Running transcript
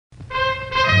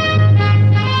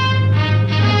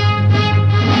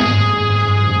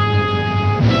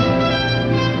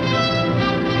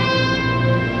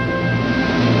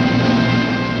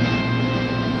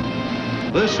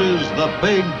The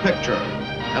Big Picture,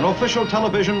 an official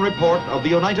television report of the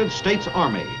United States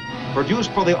Army,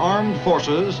 produced for the armed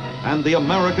forces and the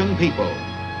American people.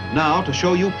 Now, to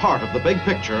show you part of the big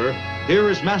picture, here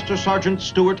is Master Sergeant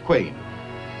Stuart Quain.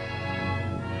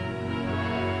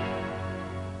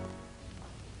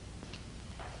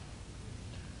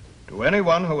 To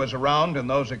anyone who was around in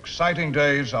those exciting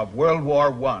days of World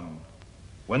War I,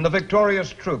 when the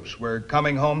victorious troops were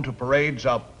coming home to parades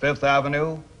up Fifth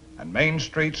Avenue and main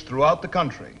streets throughout the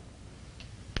country,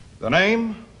 the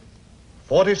name,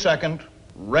 42nd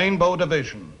Rainbow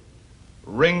Division,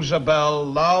 rings a bell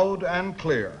loud and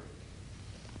clear.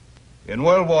 In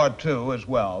World War II as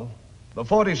well, the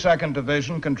 42nd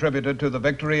Division contributed to the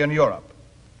victory in Europe.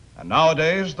 And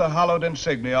nowadays, the hallowed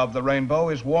insignia of the rainbow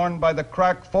is worn by the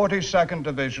crack 42nd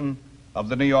Division of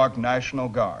the New York National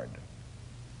Guard.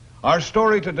 Our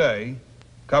story today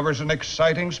covers an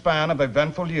exciting span of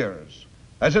eventful years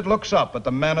as it looks up at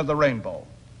the men of the rainbow,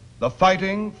 the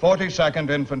fighting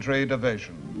 42nd Infantry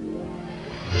Division.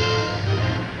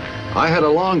 I had a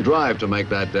long drive to make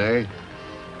that day,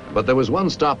 but there was one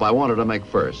stop I wanted to make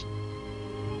first.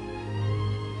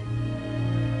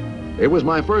 It was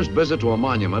my first visit to a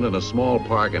monument in a small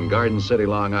park in Garden City,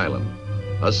 Long Island,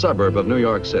 a suburb of New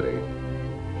York City.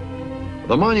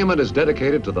 The monument is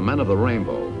dedicated to the men of the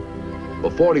rainbow, the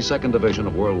 42nd Division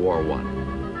of World War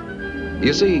I.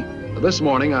 You see, this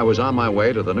morning I was on my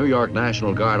way to the New York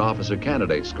National Guard Officer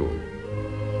Candidate School.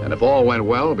 And if all went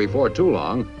well, before too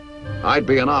long, I'd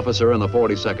be an officer in the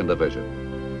 42nd Division.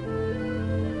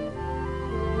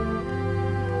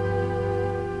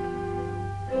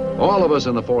 All of us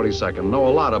in the 42nd know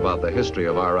a lot about the history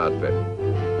of our outfit.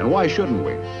 And why shouldn't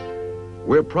we?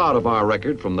 We're proud of our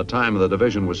record from the time the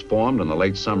division was formed in the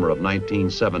late summer of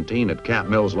 1917 at Camp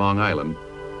Mills, Long Island,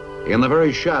 in the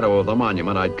very shadow of the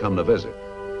monument I'd come to visit.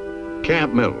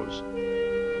 Camp Mills.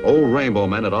 Old rainbow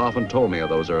men had often told me of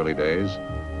those early days.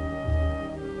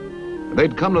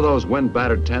 They'd come to those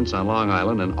wind-battered tents on Long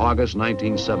Island in August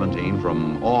 1917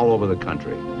 from all over the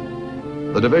country.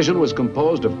 The division was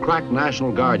composed of crack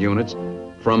National Guard units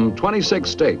from 26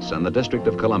 states and the District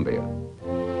of Columbia.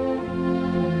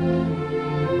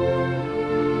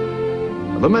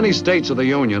 The many states of the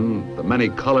Union, the many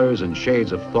colors and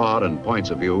shades of thought and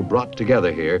points of view brought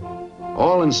together here,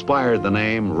 all inspired the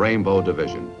name Rainbow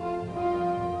Division.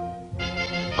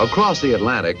 Across the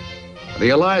Atlantic,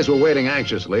 the Allies were waiting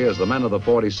anxiously as the men of the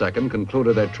 42nd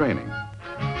concluded their training.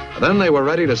 Then they were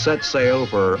ready to set sail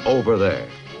for over there.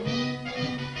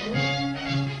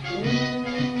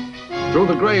 Through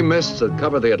the gray mists that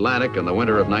covered the Atlantic in the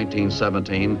winter of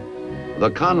 1917,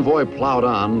 the convoy plowed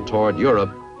on toward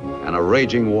Europe and a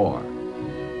raging war.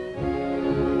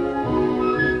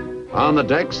 On the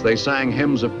decks, they sang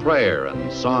hymns of prayer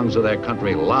and songs of their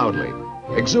country loudly,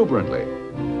 exuberantly,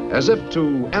 as if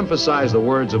to emphasize the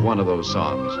words of one of those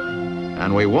songs.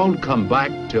 And we won't come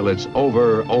back till it's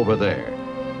over there.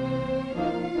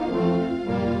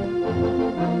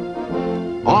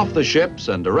 Off the ships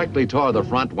and directly toward the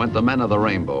front went the men of the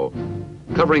rainbow,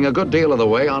 covering a good deal of the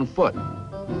way on foot.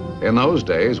 In those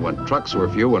days, when trucks were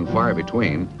few and far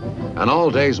between, an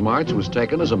all-day's march was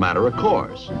taken as a matter of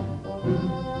course.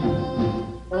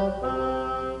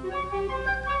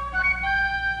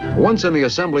 Once in the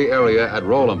assembly area at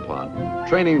Rollempont,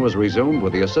 training was resumed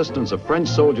with the assistance of French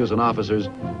soldiers and officers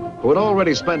who had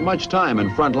already spent much time in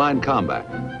frontline combat.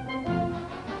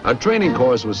 A training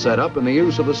course was set up in the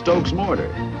use of the Stokes mortar.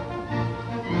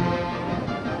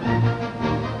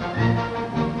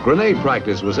 Grenade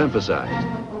practice was emphasized.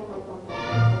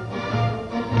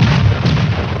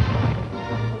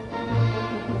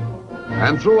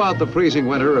 And throughout the freezing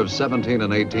winter of 17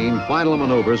 and 18, final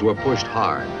maneuvers were pushed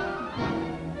hard.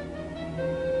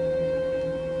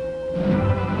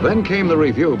 Then came the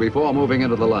review before moving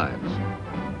into the lines.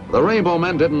 The Rainbow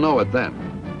men didn't know it then,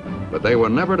 but they were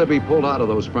never to be pulled out of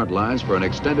those front lines for an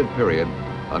extended period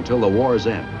until the war's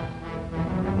end.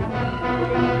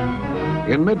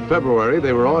 In mid-February,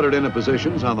 they were ordered into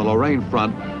positions on the Lorraine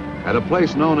front at a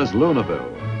place known as Luneville.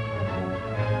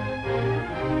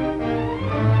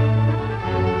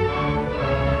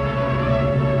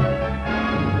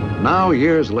 Now,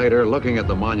 years later, looking at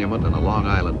the monument in a Long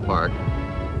Island park,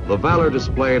 the valor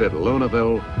displayed at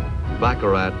Luneville,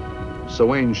 Baccarat,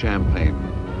 Saline-Champagne,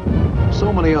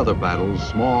 so many other battles,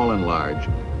 small and large,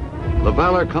 the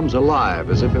valor comes alive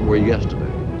as if it were yesterday.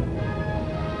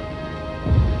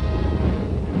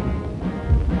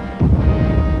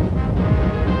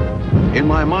 In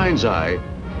my mind's eye,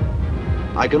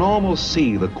 I can almost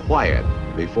see the quiet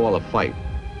before the fight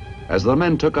as the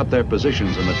men took up their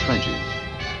positions in the trenches,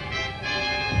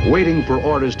 waiting for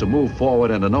orders to move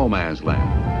forward into no man's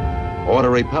land. or to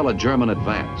repel a German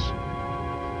advance.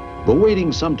 The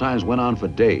waiting sometimes went on for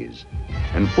days,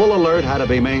 and full alert had to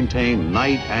be maintained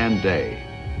night and day.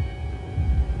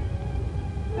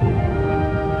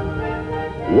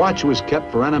 Watch was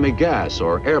kept for enemy gas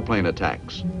or airplane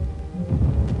attacks.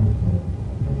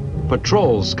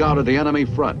 Patrols scouted the enemy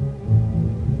front.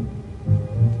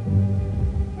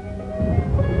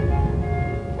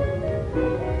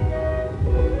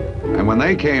 And when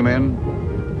they came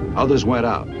in, others went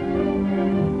out.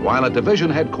 While at division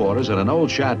headquarters at an old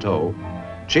chateau,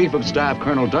 Chief of Staff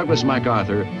Colonel Douglas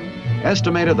MacArthur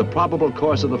estimated the probable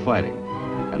course of the fighting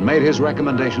and made his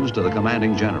recommendations to the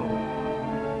commanding general.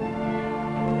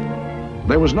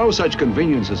 There was no such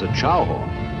convenience as a chow hall.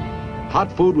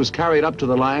 Hot food was carried up to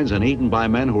the lines and eaten by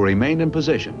men who remained in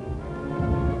position.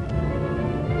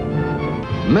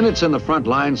 Minutes in the front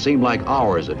line seemed like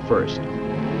hours at first,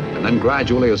 and then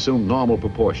gradually assumed normal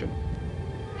proportion.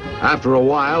 After a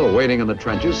while, waiting in the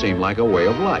trenches seemed like a way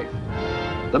of life.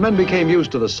 The men became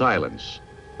used to the silence,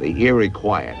 the eerie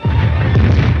quiet.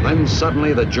 Then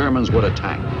suddenly the Germans would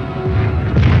attack.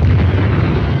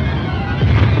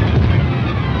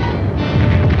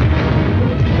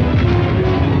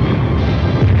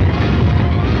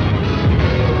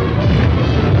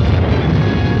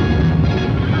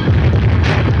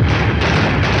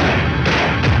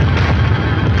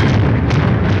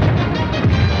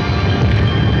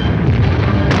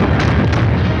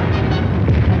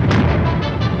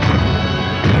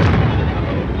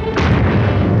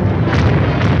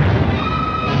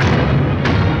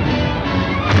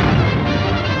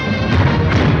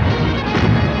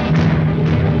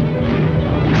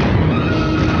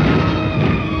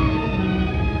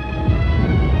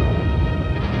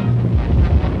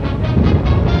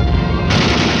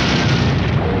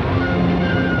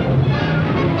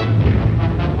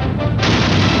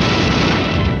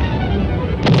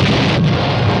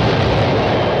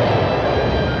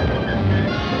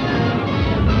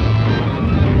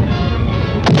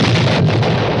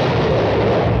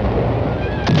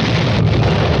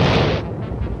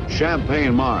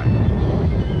 Champagne-Marne,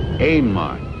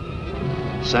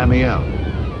 Aisne-Marne,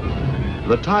 Saint-Mihiel.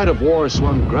 The tide of war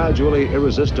swung gradually,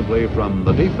 irresistibly from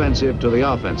the defensive to the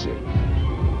offensive.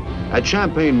 At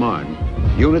Champagne-Marne,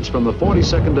 units from the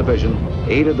 42nd Division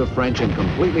aided the French in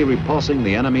completely repulsing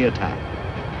the enemy attack.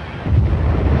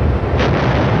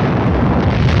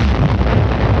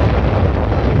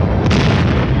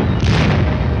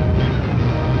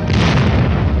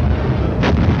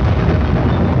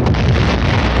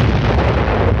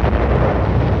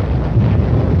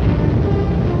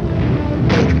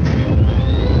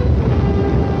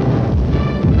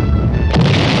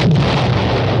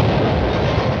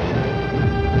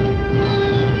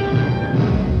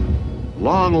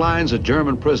 Long lines of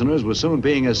German prisoners were soon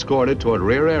being escorted toward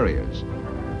rear areas.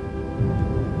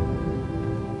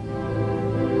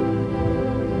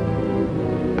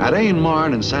 At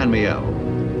Aisne-Marne and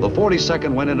Saint-Mihiel, the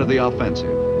 42nd went into the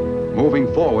offensive,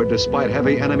 moving forward despite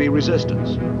heavy enemy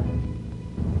resistance.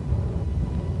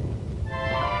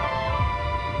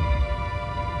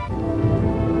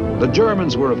 The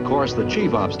Germans were, of course, the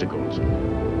chief obstacles,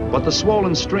 but the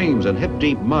swollen streams and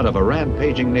hip-deep mud of a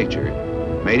rampaging nature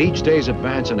made each day's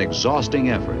advance an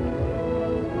exhausting effort.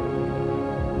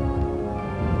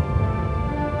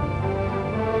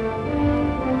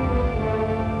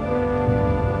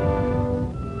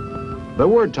 There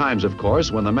were times, of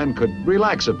course, when the men could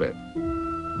relax a bit.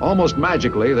 Almost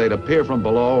magically, they'd appear from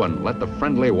below and let the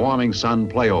friendly, warming sun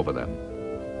play over them.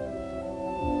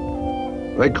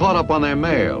 They caught up on their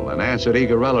mail and answered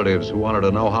eager relatives who wanted to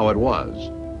know how it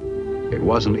was. It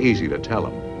wasn't easy to tell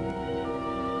them.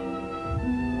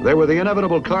 There were the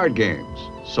inevitable card games.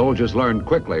 Soldiers learned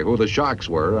quickly who the sharks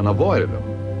were and avoided them.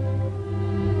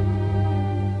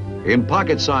 In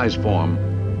pocket-sized form,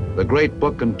 the great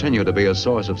book continued to be a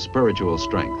source of spiritual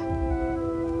strength.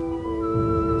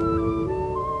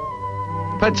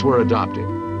 Pets were adopted.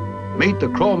 Meet the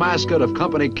crow mascot of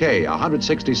Company K,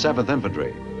 167th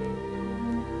Infantry.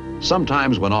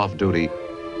 Sometimes when off duty,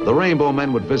 the Rainbow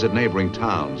Men would visit neighboring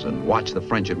towns and watch the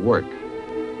French at work,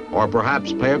 or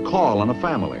perhaps pay a call on a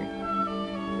family.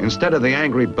 Instead of the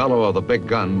angry bellow of the big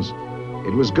guns,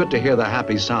 it was good to hear the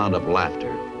happy sound of laughter.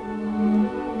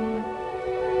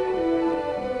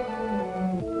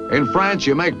 In France,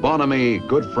 you make bon ami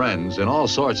good friends in all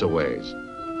sorts of ways.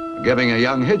 Giving a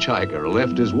young hitchhiker a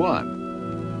lift is one.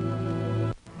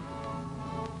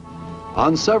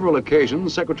 On several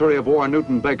occasions, Secretary of War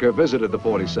Newton Baker visited the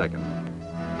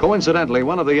 42nd. Coincidentally,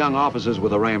 one of the young officers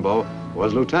with the Rainbow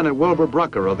was Lieutenant Wilbur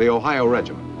Brucker of the Ohio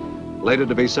Regiment, later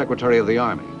to be Secretary of the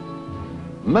Army.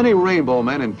 Many Rainbow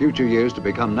men in future years to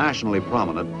become nationally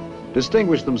prominent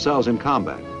distinguished themselves in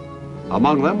combat.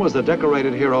 Among them was the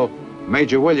decorated hero,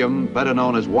 Major William, better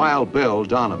known as Wild Bill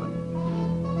Donovan.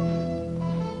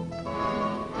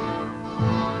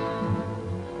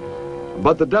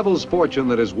 But the devil's fortune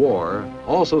that is war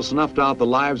also snuffed out the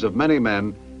lives of many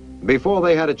men before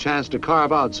they had a chance to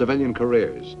carve out civilian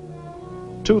careers.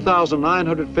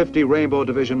 2,950 Rainbow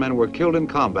Division men were killed in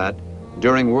combat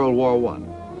during World War I.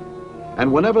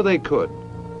 And whenever they could,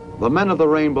 the men of the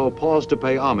Rainbow paused to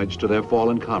pay homage to their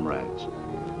fallen comrades.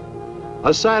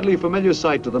 A sadly familiar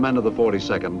sight to the men of the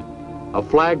 42nd, a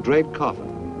flag-draped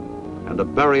coffin, and a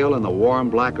burial in the warm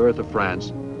black earth of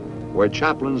France, where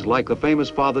chaplains like the famous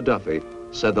Father Duffy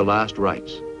said the last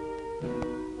rites.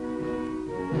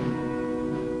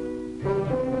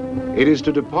 It is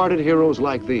to departed heroes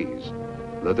like these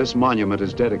that this monument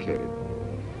is dedicated.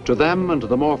 To them and to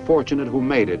the more fortunate who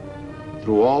made it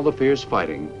through all the fierce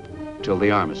fighting till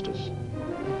the armistice.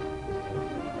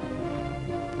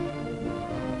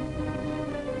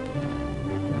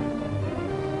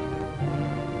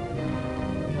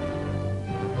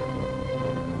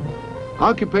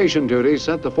 Occupation duty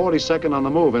sent the 42nd on the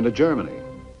move into Germany.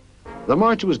 The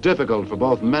march was difficult for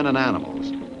both men and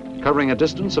animals, covering a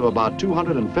distance of about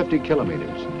 250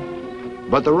 kilometers.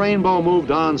 But the Rainbow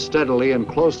moved on steadily in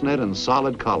close-knit and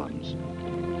solid columns.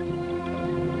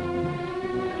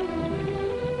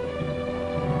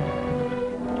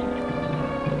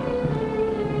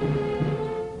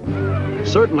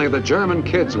 Certainly the German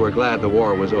kids were glad the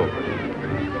war was over.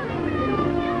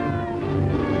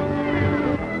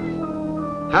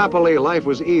 Happily, life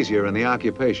was easier in the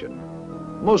occupation,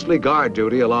 mostly guard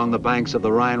duty along the banks of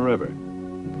the Rhine River.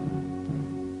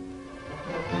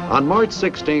 On March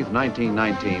 16,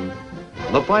 1919,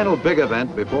 the final big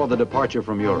event before the departure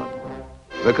from Europe,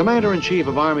 the Commander-in-Chief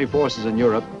of Army Forces in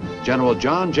Europe, General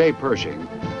John J. Pershing,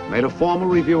 made a formal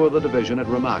review of the division at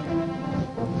Remagen.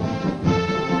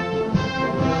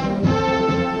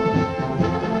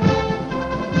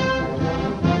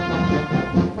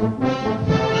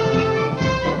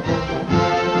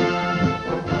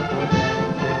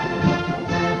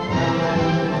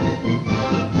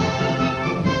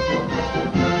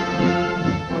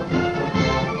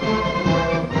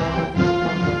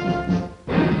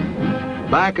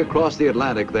 Back across the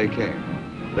Atlantic they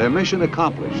came, their mission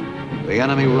accomplished, the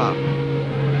enemy routed.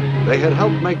 They had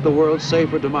helped make the world safe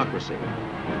for democracy.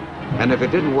 And if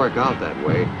it didn't work out that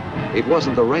way, it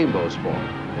wasn't the Rainbow's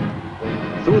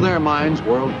fault. Through their minds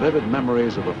whirled vivid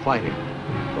memories of the fighting,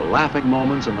 the laughing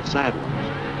moments and the sad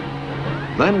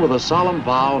ones. Then with a solemn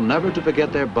vow never to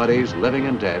forget their buddies, living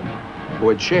and dead, who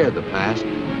had shared the past,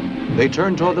 they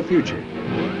turned toward the future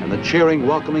and the cheering,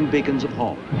 welcoming beacons of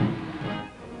home.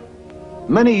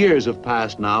 Many years have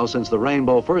passed now since the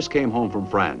Rainbow first came home from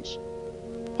France,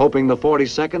 hoping the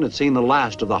 42nd had seen the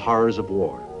last of the horrors of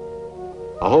war.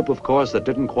 A hope, of course, that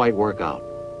didn't quite work out.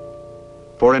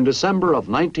 For in December of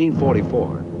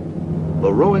 1944,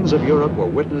 the ruins of Europe were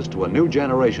witness to a new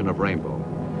generation of Rainbow.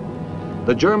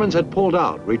 The Germans had pulled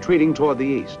out, retreating toward the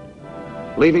east,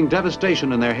 leaving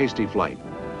devastation in their hasty flight.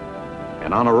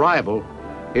 And on arrival,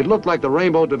 it looked like the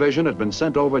Rainbow Division had been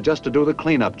sent over just to do the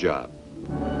cleanup job.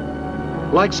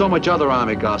 Like so much other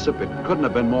Army gossip, it couldn't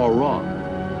have been more wrong,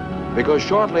 because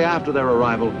shortly after their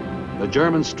arrival, the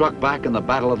Germans struck back in the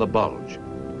Battle of the Bulge.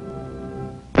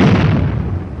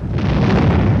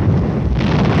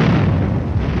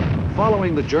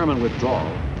 Following the German withdrawal,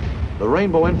 the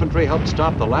Rainbow Infantry helped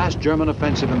stop the last German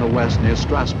offensive in the west near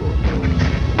Strasbourg.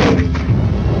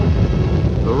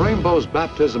 The Rainbow's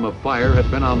baptism of fire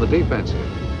had been on the defensive.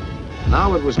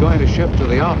 Now it was going to shift to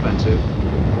the offensive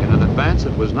in an advance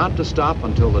that was not to stop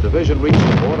until the division reached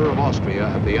the border of Austria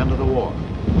at the end of the war.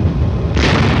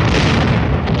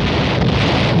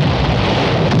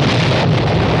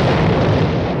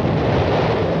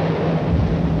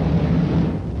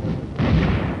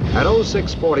 At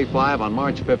 06:45 on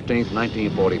March 15,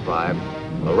 1945,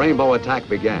 the Rainbow attack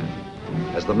began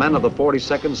as the men of the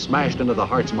 42nd smashed into the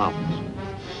Harz Mountains.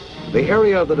 The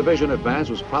area of the division advance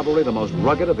was probably the most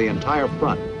rugged of the entire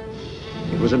front.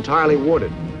 It was entirely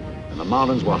wooded, and the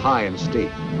mountains were high and steep.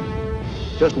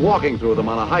 Just walking through them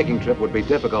on a hiking trip would be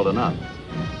difficult enough.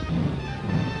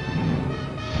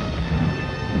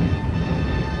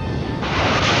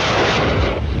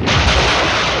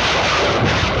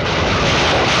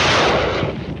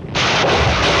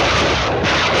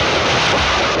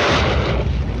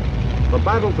 The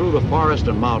battle through the forest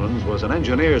and mountains was an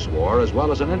engineer's war as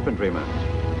well as an infantryman's.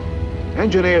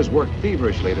 Engineers worked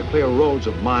feverishly to clear roads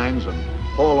of mines and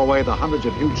haul away the hundreds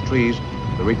of huge trees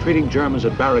the retreating Germans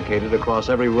had barricaded across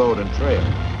every road and trail.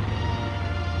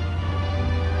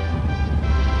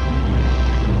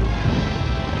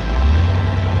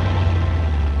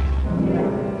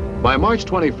 By March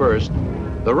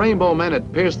 21st, the Rainbow Men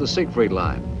had pierced the Siegfried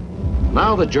Line.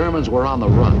 Now the Germans were on the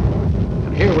run,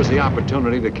 and here was the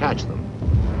opportunity to catch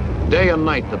them. Day and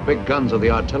night, the big guns of the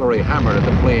artillery hammered at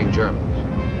the fleeing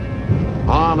Germans.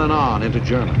 On and on into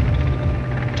Germany.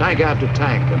 Tank after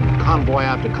tank and convoy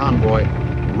after convoy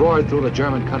roared through the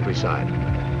German countryside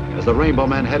as the Rainbow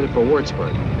Men headed for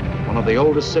Würzburg, one of the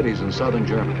oldest cities in southern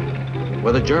Germany,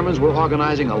 where the Germans were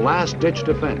organizing a last-ditch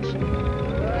defense.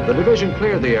 The division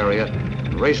cleared the area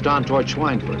and raced on toward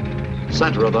Schweinfurt,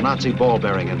 center of the Nazi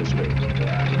ball-bearing industry.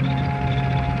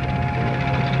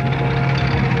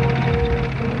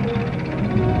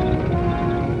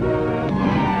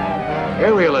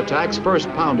 Aerial attacks first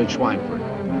pounded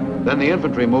Schweinfurt. Then the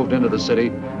infantry moved into the city,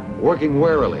 working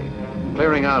warily,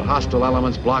 clearing out hostile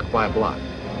elements block by block.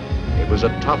 It was a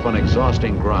tough and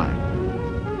exhausting grind.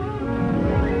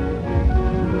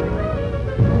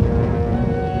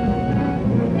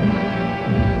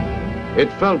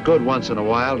 It felt good once in a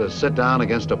while to sit down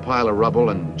against a pile of rubble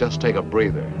and just take a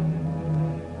breather.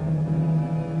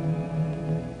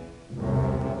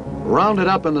 Rounded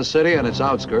up in the city and its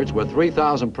outskirts were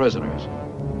 3,000 prisoners,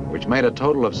 which made a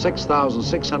total of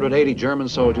 6,680 German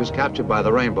soldiers captured by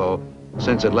the Rainbow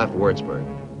since it left Würzburg.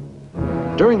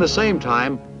 During the same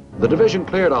time, the division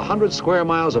cleared 100 square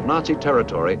miles of Nazi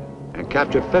territory and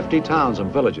captured 50 towns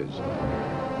and villages.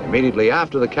 Immediately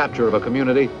after the capture of a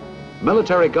community,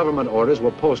 military government orders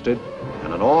were posted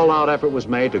and an all-out effort was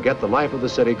made to get the life of the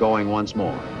city going once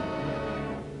more.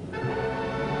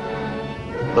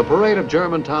 The parade of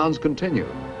German towns continued.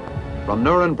 From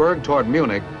Nuremberg toward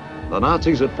Munich, the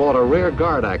Nazis had fought a rear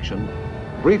guard action,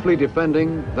 briefly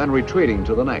defending, then retreating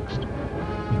to the next.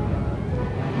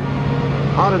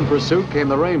 Hot in pursuit came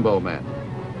the Rainbow Men.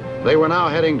 They were now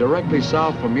heading directly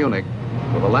south from Munich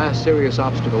with the last serious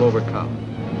obstacle overcome.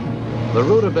 The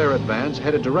route of their advance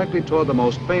headed directly toward the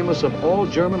most famous of all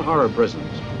German horror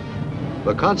prisons,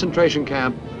 the concentration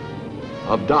camp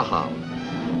of Dachau.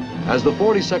 As the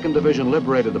 42nd Division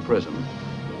liberated the prison,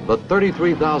 the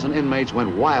 33,000 inmates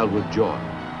went wild with joy.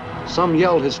 Some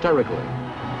yelled hysterically,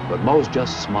 but most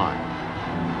just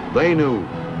smiled. They knew,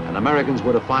 and Americans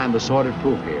were to find the sordid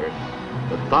proof here,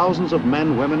 that thousands of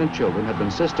men, women, and children had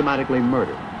been systematically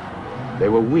murdered. They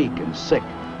were weak and sick,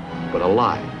 but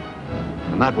alive,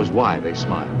 and that was why they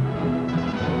smiled.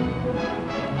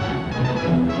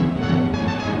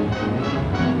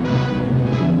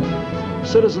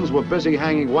 Citizens were busy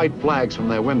hanging white flags from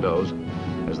their windows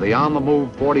as the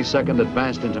on-the-move 42nd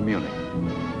advanced into Munich,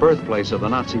 birthplace of the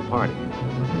Nazi Party.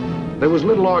 There was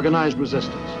little organized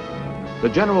resistance. The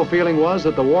general feeling was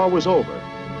that the war was over,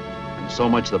 and so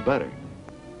much the better.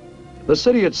 The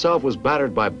city itself was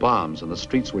battered by bombs and the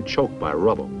streets were choked by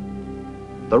rubble.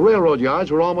 The railroad yards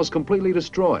were almost completely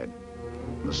destroyed.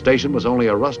 The station was only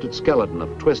a rusted skeleton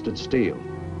of twisted steel.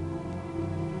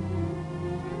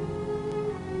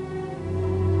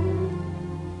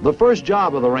 The first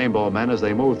job of the Rainbow Men as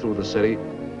they moved through the city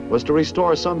was to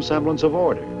restore some semblance of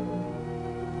order.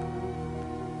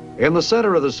 In the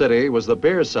center of the city was the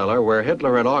beer cellar where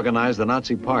Hitler had organized the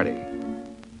Nazi Party.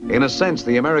 In a sense,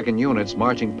 the American units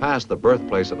marching past the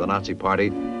birthplace of the Nazi Party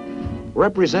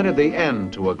represented the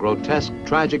end to a grotesque,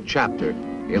 tragic chapter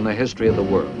in the history of the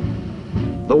world.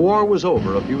 The war was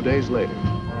over a few days later.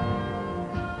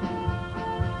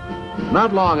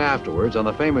 Not long afterwards, on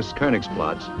the famous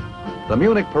Königsplatz, the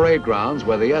Munich parade grounds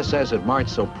where the SS had marched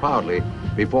so proudly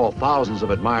before thousands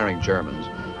of admiring Germans,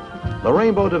 the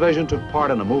Rainbow Division took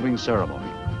part in a moving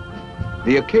ceremony.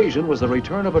 The occasion was the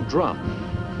return of a drum,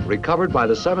 recovered by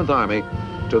the 7th Army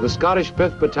to the Scottish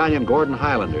 5th Battalion Gordon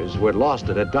Highlanders who had lost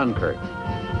it at Dunkirk.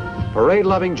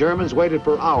 Parade-loving Germans waited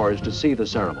for hours to see the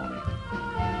ceremony.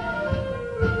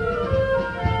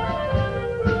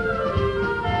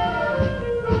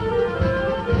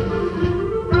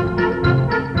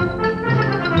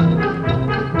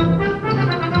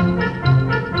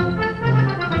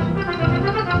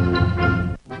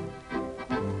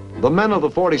 The men of the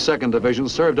 42nd Division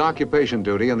served occupation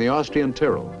duty in the Austrian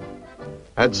Tyrol.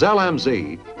 At Zell am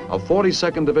See, a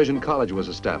 42nd Division college was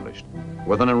established,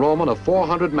 with an enrollment of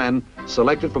 400 men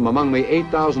selected from among the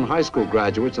 8,000 high school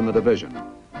graduates in the division.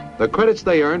 The credits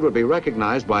they earned would be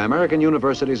recognized by American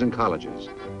universities and colleges.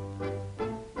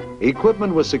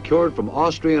 Equipment was secured from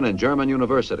Austrian and German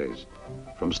universities,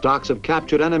 from stocks of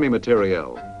captured enemy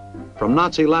materiel, from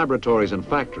Nazi laboratories and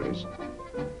factories,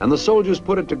 and the soldiers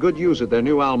put it to good use at their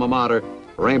new alma mater,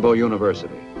 Rainbow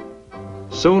University.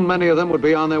 Soon many of them would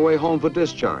be on their way home for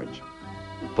discharge.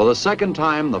 For the second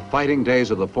time, the fighting days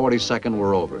of the 42nd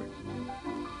were over.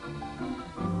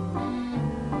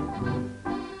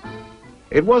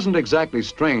 It wasn't exactly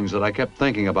strange that I kept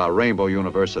thinking about Rainbow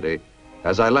University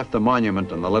as I left the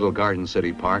monument in the little Garden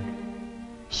City Park.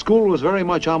 School was very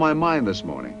much on my mind this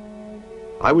morning.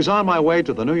 I was on my way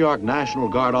to the New York National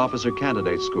Guard Officer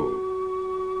Candidate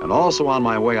School, and also on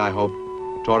my way, I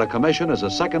hoped, toward a commission as a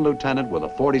second lieutenant with the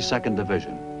 42nd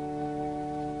Division.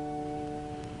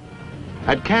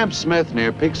 At Camp Smith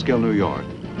near Peekskill, New York,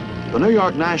 the New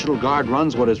York National Guard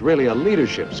runs what is really a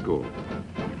leadership school.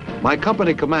 My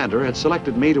company commander had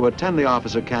selected me to attend the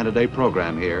officer candidate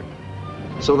program here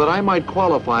so that I might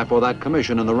qualify for that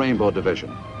commission in the Rainbow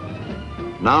Division,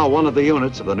 now one of the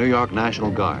units of the New York National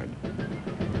Guard.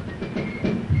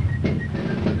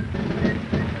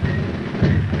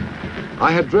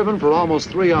 I had driven for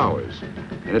almost 3 hours,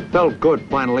 and it felt good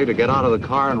finally to get out of the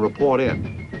car and report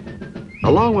in.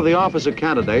 Along with the officer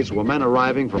candidates were men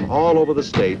arriving from all over the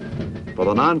state for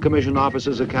the Non-Commissioned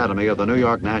Officers Academy of the New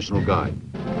York National Guard.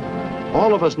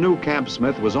 All of us knew Camp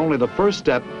Smith was only the first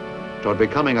step toward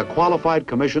becoming a qualified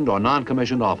commissioned or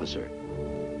non-commissioned officer.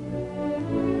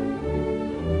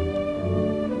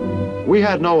 We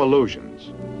had no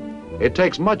illusions. It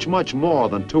takes much, much more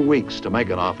than 2 weeks to make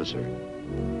an officer.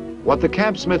 What the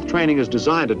Camp Smith training is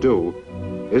designed to do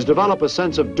is develop a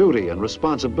sense of duty and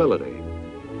responsibility,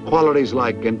 qualities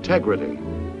like integrity,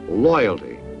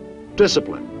 loyalty,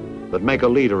 discipline that make a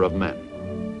leader of men.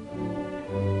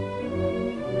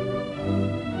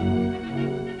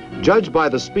 Judged by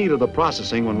the speed of the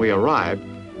processing when we arrived,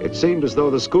 it seemed as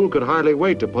though the school could hardly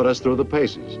wait to put us through the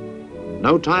paces.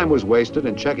 No time was wasted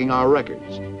in checking our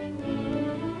records.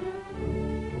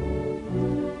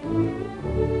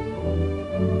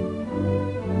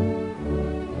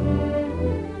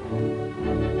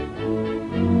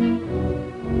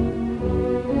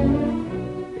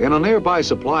 In a nearby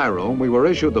supply room, we were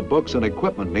issued the books and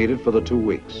equipment needed for the 2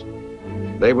 weeks.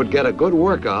 They would get a good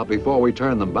workout before we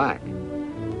turned them back.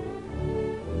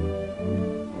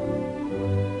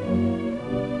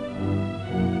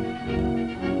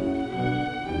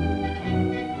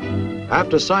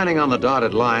 After signing on the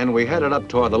dotted line, we headed up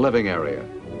toward the living area.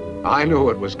 I knew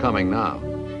it was coming now.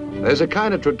 There's a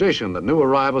kind of tradition that new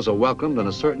arrivals are welcomed in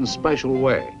a certain special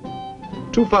way.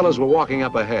 2 fellows were walking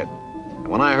up ahead, and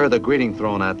when I heard the greeting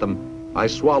thrown at them, I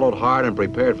swallowed hard and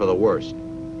prepared for the worst.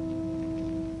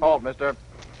 Halt, mister.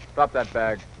 Drop that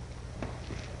bag.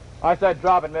 I said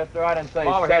drop it, mister. I didn't say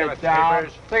set it down.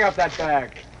 Pick up that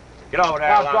bag. Get over there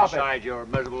Now, alongside your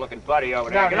miserable-looking buddy over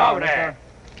there. Get over there.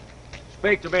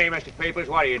 Speak to me, Mr. Peepers.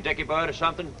 What are you, a dicky bird or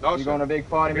something? No, you going to a big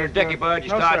party, If you're a mister? dicky bird, you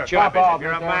No, start sir. chirping. Off, If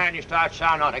you're a mister. man, you start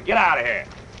sounding on it. Get out of here.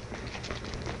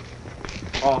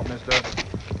 Oh, mister.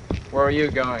 Where are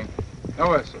you going?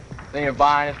 Nowhere, sir. Think of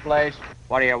buying this place?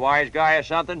 What are you, a wise guy or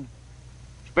something?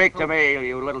 Speak to me,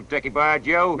 you little dicky bird,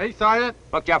 you. Me, Sergeant?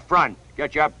 Look your front.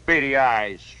 Get your beady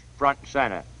eyes front and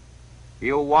center.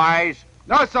 You wise?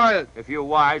 No, Sergeant. If you're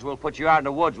wise, we'll put you out in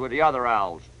the woods with the other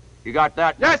owls. You got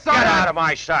that? Yes, Get Sergeant. out of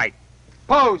my sight.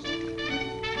 Post.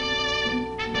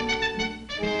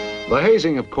 The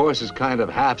hazing, of course, is kind of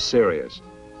half serious,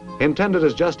 intended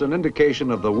as just an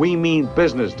indication of the we mean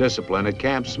business discipline at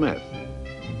Camp Smith.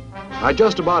 I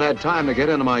just about had time to get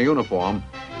into my uniform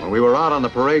when we were out on the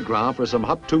parade ground for some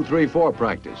Hup 234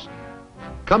 practice.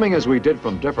 Coming as we did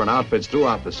from different outfits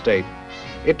throughout the state,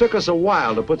 it took us a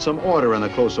while to put some order in the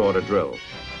close order drill,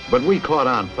 but we caught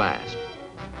on fast.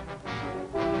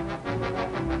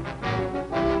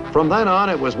 From then on,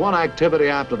 it was one activity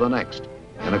after the next,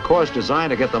 and a course designed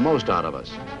to get the most out of us.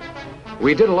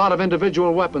 We did a lot of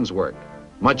individual weapons work,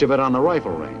 much of it on the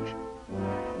rifle range.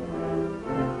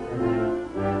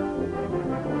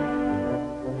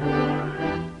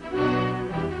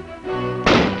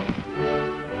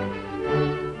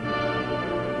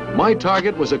 My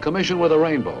target was a commission with a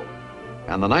rainbow,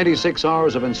 and the 96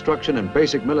 hours of instruction in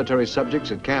basic military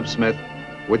subjects at Camp Smith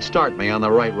would start me on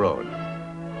the right road.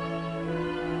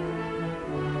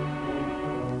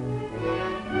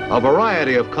 A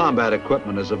variety of combat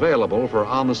equipment is available for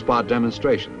on-the-spot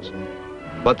demonstrations,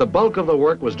 but the bulk of the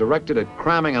work was directed at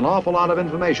cramming an awful lot of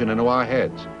information into our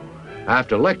heads.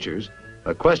 After lectures,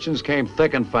 the questions came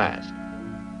thick and fast.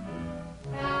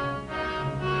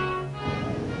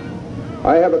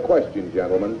 I have a question,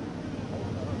 gentlemen.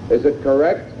 Is it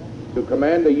correct to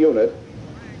command a unit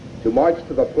to march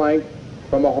to the flank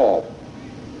from a halt?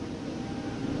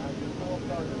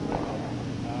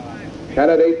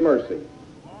 Candidate Mercy.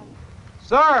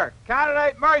 Sir,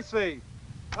 Candidate Mercy.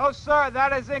 No, sir,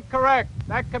 that is incorrect.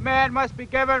 That command must be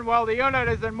given while the unit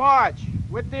is in march,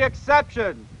 with the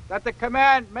exception that the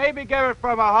command may be given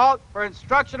from a halt for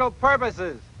instructional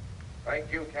purposes.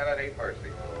 Thank you, Candidate Mercy.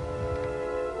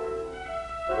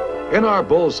 In our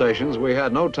bull sessions, we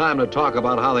had no time to talk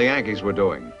about how the Yankees were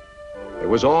doing. It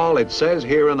was all it says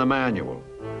here in the manual.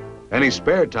 Any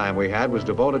spare time we had was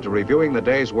devoted to reviewing the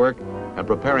day's work and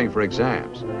preparing for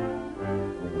exams.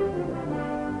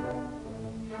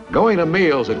 Going to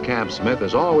meals at Camp Smith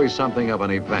is always something of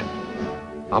an event.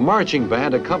 A marching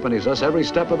band accompanies us every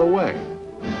step of the way.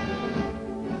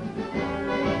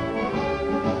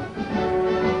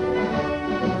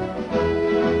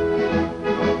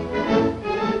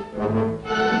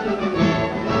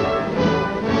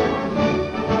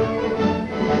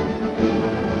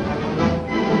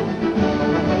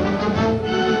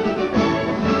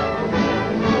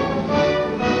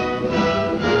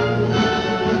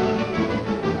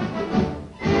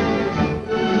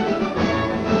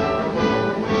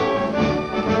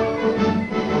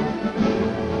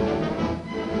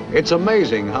 It's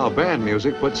amazing how band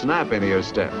music puts snap into your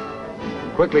step.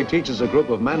 It quickly teaches a group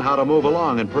of men how to move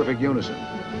along in perfect unison.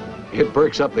 It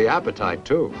perks up the appetite,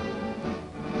 too.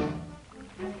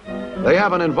 They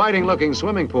have an inviting-looking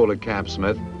swimming pool at Camp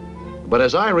Smith, but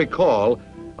as I recall,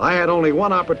 I had only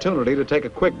one opportunity to take a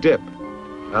quick dip.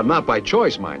 Not by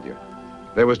choice, mind you.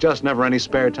 There was just never any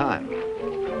spare time.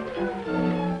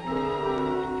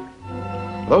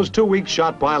 Those 2 weeks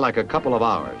shot by like a couple of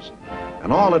hours.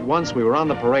 And all at once, we were on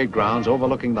the parade grounds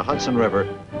overlooking the Hudson River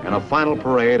in a final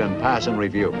parade and pass and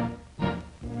review.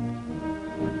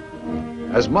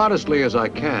 As modestly as I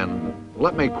can,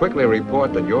 let me quickly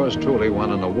report that yours truly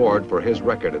won an award for his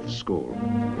record at the school.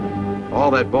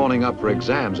 All that boning up for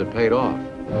exams had paid off.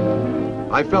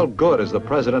 I felt good as the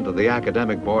president of the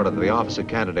academic board of the Officer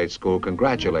Candidate School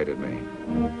congratulated me.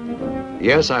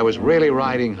 Yes, I was really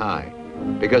riding high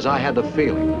because I had the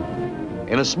feeling.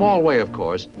 In a small way, of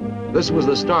course, this was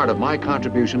the start of my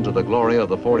contribution to the glory of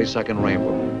the 42nd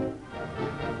Rainbow.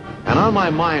 And on my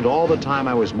mind all the time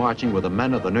I was marching with the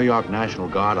men of the New York National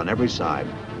Guard on every side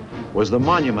was the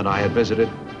monument I had visited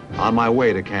on my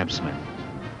way to Camp Smith.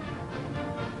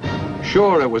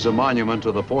 Sure, it was a monument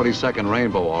to the 42nd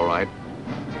Rainbow, all right,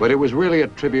 but it was really a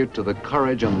tribute to the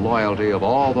courage and loyalty of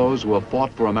all those who have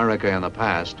fought for America in the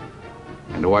past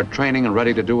and who are training and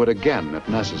ready to do it again if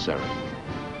necessary.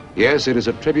 Yes, it is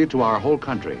a tribute to our whole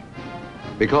country,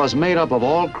 because made up of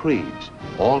all creeds,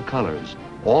 all colors,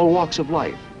 all walks of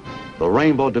life, the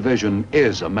Rainbow Division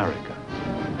is America.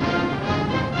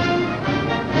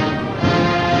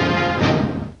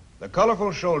 The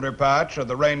colorful shoulder patch of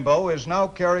the rainbow is now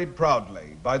carried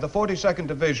proudly by the 42nd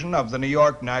Division of the New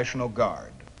York National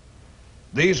Guard.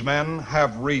 These men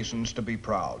have reasons to be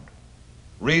proud,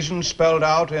 reasons spelled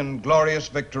out in glorious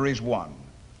victories won,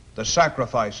 the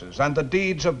sacrifices and the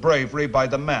deeds of bravery by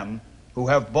the men who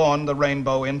have borne the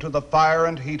rainbow into the fire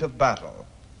and heat of battle.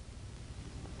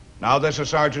 Now this is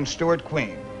Sergeant Stuart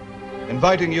Queen,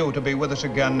 inviting you to be with us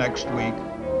again next week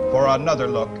for another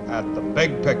look at the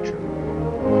big picture.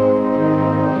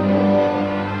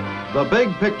 The Big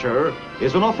Picture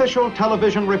is an official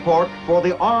television report for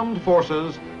the armed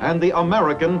forces and the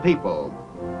American people.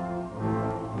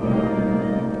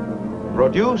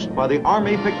 Produced by the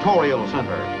Army Pictorial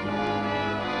Center.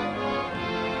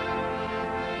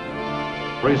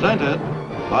 Presented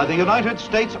by the United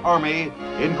States Army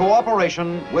in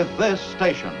cooperation with this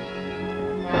station.